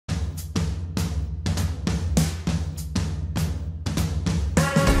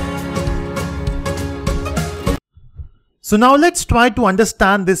So now let's try to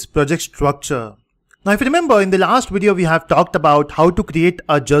understand this project structure. Now, if you remember, in the last video, we have talked about how to create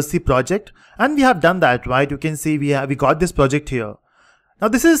a Jersey project, and we have done that, right? You can see we got this project here. Now,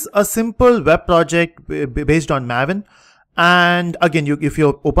 this is a simple web project based on Maven. And again, if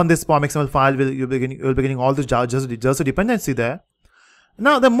you open this POM XML file, you'll be getting all this Jersey dependency there.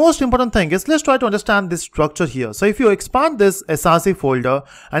 Now, the most important thing is, let's try to understand this structure here. So if you expand this SRC folder,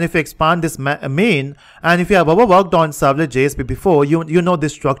 and if you expand this main, and if you have ever worked on servlet JSP before, you know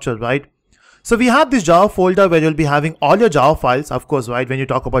this structure, right? So we have this Java folder where you'll be having all your Java files, of course, right? When you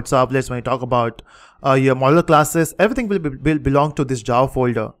talk about servlets, when you talk about your modular classes, everything will belong to this Java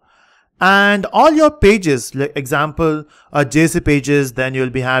folder. And all your pages, like example, JSP pages, then you'll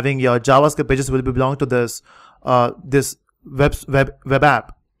be having your JavaScript pages will belong to this web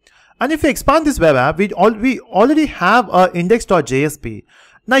app. And if you expand this web app, we already have a index.jsp.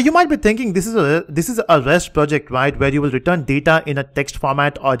 Now you might be thinking this is a REST project, right, where you will return data in a text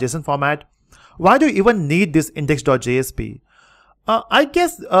format or JSON format. Why do you even need this index.jsp? I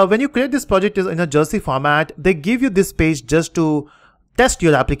guess when you create this project in a Jersey format, they give you this page just to test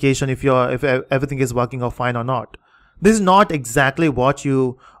your application if everything is working or fine or not. This is not exactly what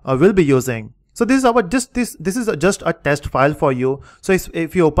you will be using. So this is just a test file for you. So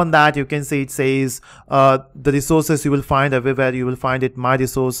if you open that, you can see it says the resources you will find everywhere. You will find it my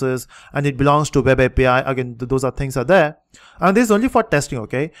resources, and it belongs to web API. Again, those things are there, and this is only for testing,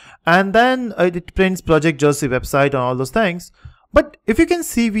 okay? And then it prints project Jersey website and all those things. But if you can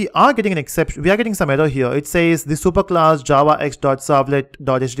see, we are getting an exception. We are getting some error here. It says the superclass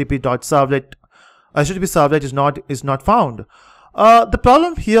javax.servlet.http.servlet HTTP servlet is not found. The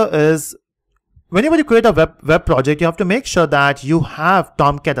problem here is, whenever you create a web project, you have to make sure that you have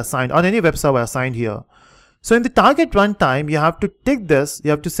Tomcat assigned or any web server assigned here. So in the target runtime, you have to tick this. You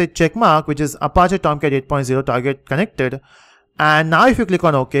have to say checkmark, which is Apache Tomcat 8.0 target connected. And now if you click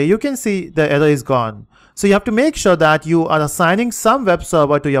on OK, you can see the error is gone. So you have to make sure that you are assigning some web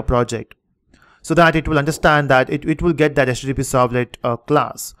server to your project so that it will understand that it will get that HTTP servlet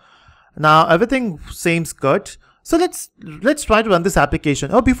class. Now everything seems good. So let's try to run this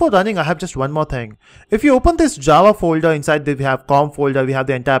application. Oh, before running, I have just one more thing. If you open this Java folder, inside we have com folder, we have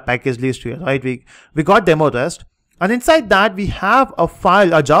the entire package list here, right? We got demo rest, and inside that we have a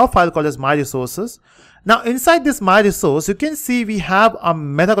Java file called as my resources. Now inside this my resource, you can see we have a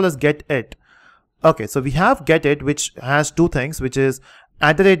method called as get it. Okay, so we have get it, which has two things, which is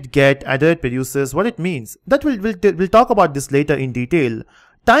 @get, @produces. What it means, that we'll talk about this later in detail.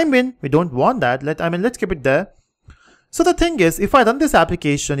 Time in, we don't want that. Let's keep it there. So the thing is, if I run this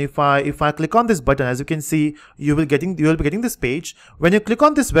application, if I click on this button, as you can see, you will be getting this page. When you click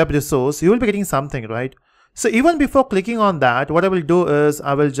on this web resource, you will be getting something, right? So even before clicking on that, what I will do is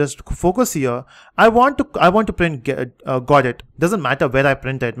I will just focus here. I want to print got it. Doesn't matter where I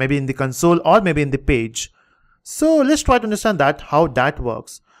print it, maybe in the console or maybe in the page. So let's try to understand how that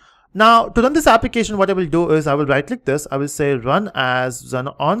works. Now to run this application, what I will do is I will right click this. I will say run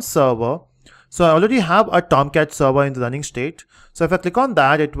on server. So I already have a Tomcat server in the running state. So if I click on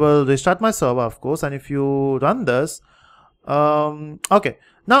that, it will restart my server, of course. And if you run this, okay.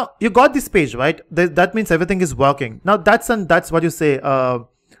 Now you got this page, right? That means everything is working. Now that's what you say, a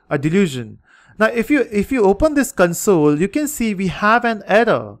delusion. Now if you open this console, you can see we have an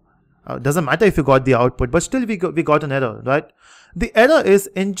error. Doesn't matter if you got the output, but still we got an error, right? The error is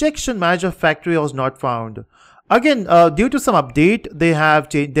injection manager factory was not found. Again, due to some update, they have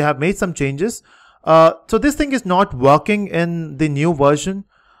made some changes. So this thing is not working in the new version.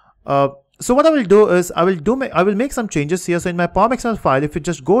 So what I will do is I will make some changes here. So in my POM XML file, if you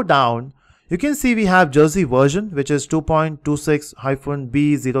just go down, you can see we have Jersey version, which is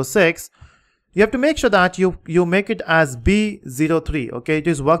 2.26-B06. You have to make sure that you make it as B03. Okay, it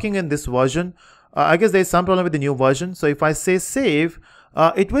is working in this version. I guess there is some problem with the new version. So if I say save,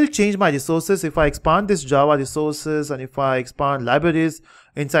 it will change my resources. If I expand this Java resources and if I expand libraries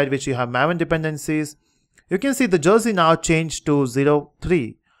inside which you have Maven dependencies, you can see the Jersey now changed to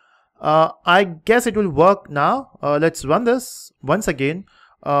 03. I guess it will work now. Let's run this once again.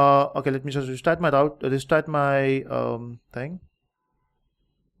 Okay, let me just restart my thing.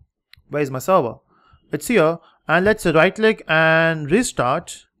 Where is my server? It's here, and let's right click and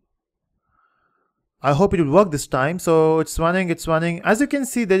restart. I hope it will work this time. So it's running. As you can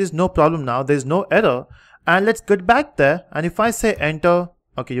see, there is no problem now. There is no error. And let's get back there. And if I say enter,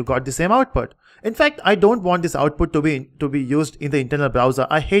 okay, you got the same output. In fact, I don't want this output to be used in the internal browser.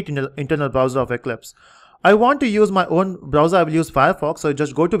 I hate internal browser of Eclipse. I want to use my own browser. I will use Firefox. So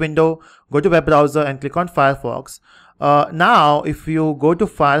just go to Window, go to web browser and click on Firefox. Now if you go to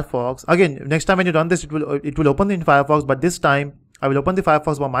Firefox, again, next time when you run this, it will open in Firefox, but this time I will open the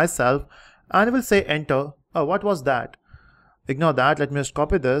Firefox by myself and I will say enter. Oh, what was that? Ignore that. Let me just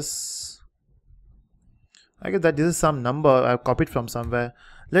copy this. I guess that this is some number I copied from somewhere.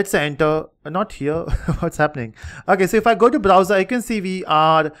 Let's say enter. Not here. What's happening? Okay, so if I go to browser, I can see we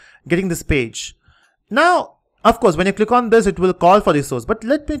are getting this page. Now, of course, when you click on this, it will call for resource, but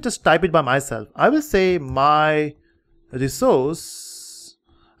let me just type it by myself. I will say my resource,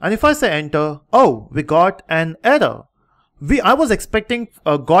 and if I say enter, oh, we got an error. I was expecting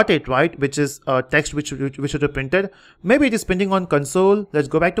got it, right, which is text which should have printed. Maybe it is printing on console. Let's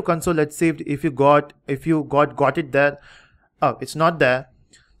go back to console. Let's see if you got it there. Oh, it's not there.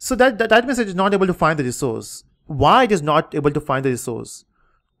 So that means it is not able to find the resource. Why it is not able to find the resource?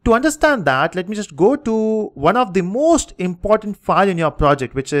 To understand that, let me just go to one of the most important file in your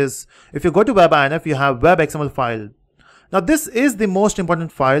project, which is, if you go to web.inf, you have web XML file. Now this is the most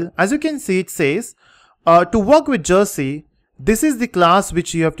important file. As you can see, it says, to work with Jersey, this is the class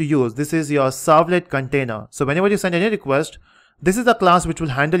which you have to use. This is your servlet container. So whenever you send any request, this is the class which will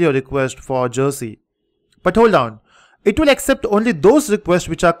handle your request for Jersey. But hold on. It will accept only those requests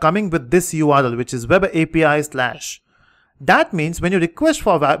which are coming with this URL, which is web API/. That means when you request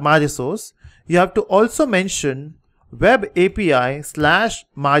for my resource, you have to also mention web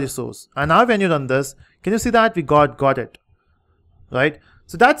API/my resource. And now when you run this, can you see that we got it, right?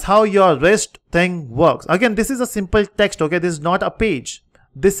 So that's how your REST thing works. Again, this is a simple text, okay? This is not a page.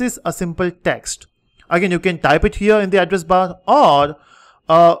 This is a simple text. Again, you can type it here in the address bar, or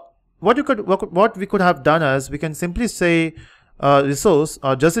what we could have done is we can simply say resource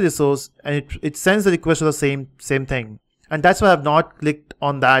or Jersey resource, and it sends the request to the same thing. And that's why I have not clicked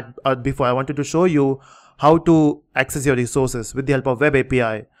on that before. I wanted to show you how to access your resources with the help of web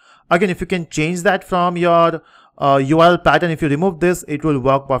API. Again, if you can change that from your URL pattern, if you remove this, it will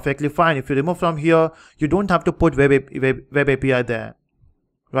work perfectly fine. If you remove from here, you don't have to put web API there,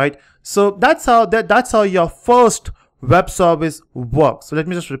 right? So that's how your first web service works. So let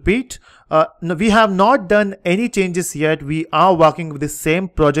me just repeat. No, we have not done any changes yet. We are working with the same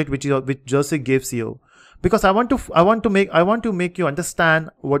project which Jersey gives you. Because I want to make you understand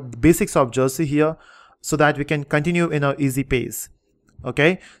what the basics of Jersey here, so that we can continue in an easy pace.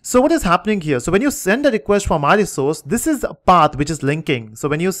 Okay. So what is happening here? So when you send a request from our resource, this is a path which is linking. So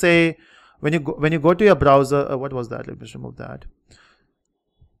when you go to your browser, what was that? Let me just remove that.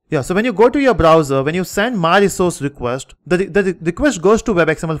 Yeah. So when you go to your browser, when you send my resource request, the request goes to web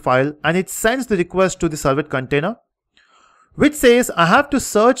XML file and it sends the request to the servlet container, which says I have to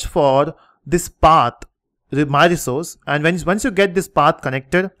search for this path, my resource, and once you get this path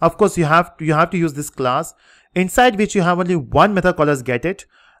connected, of course you have to use this class inside which you have only one method called as getIt,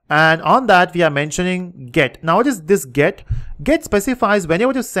 and on that we are mentioning get. Now what is this get? Get specifies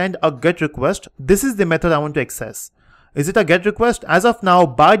whenever you send a get request, this is the method I want to access. Is it a get request? As of now,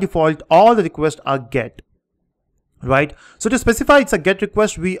 by default, all the requests are get, right? So to specify it's a get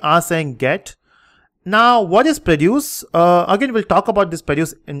request, we are saying get. Now, what is produce? Again, we'll talk about this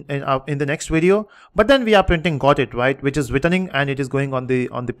produce in the next video. But then we are printing got it, right? Which is returning and it is going on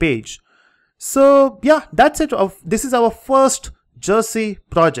the page. So yeah, that's it. This is our first Jersey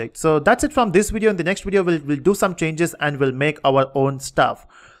project. So that's it from this video. In the next video, we'll do some changes and we'll make our own stuff.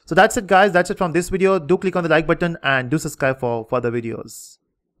 So that's it, guys. That's it from this video. Do click on the like button and do subscribe for further videos.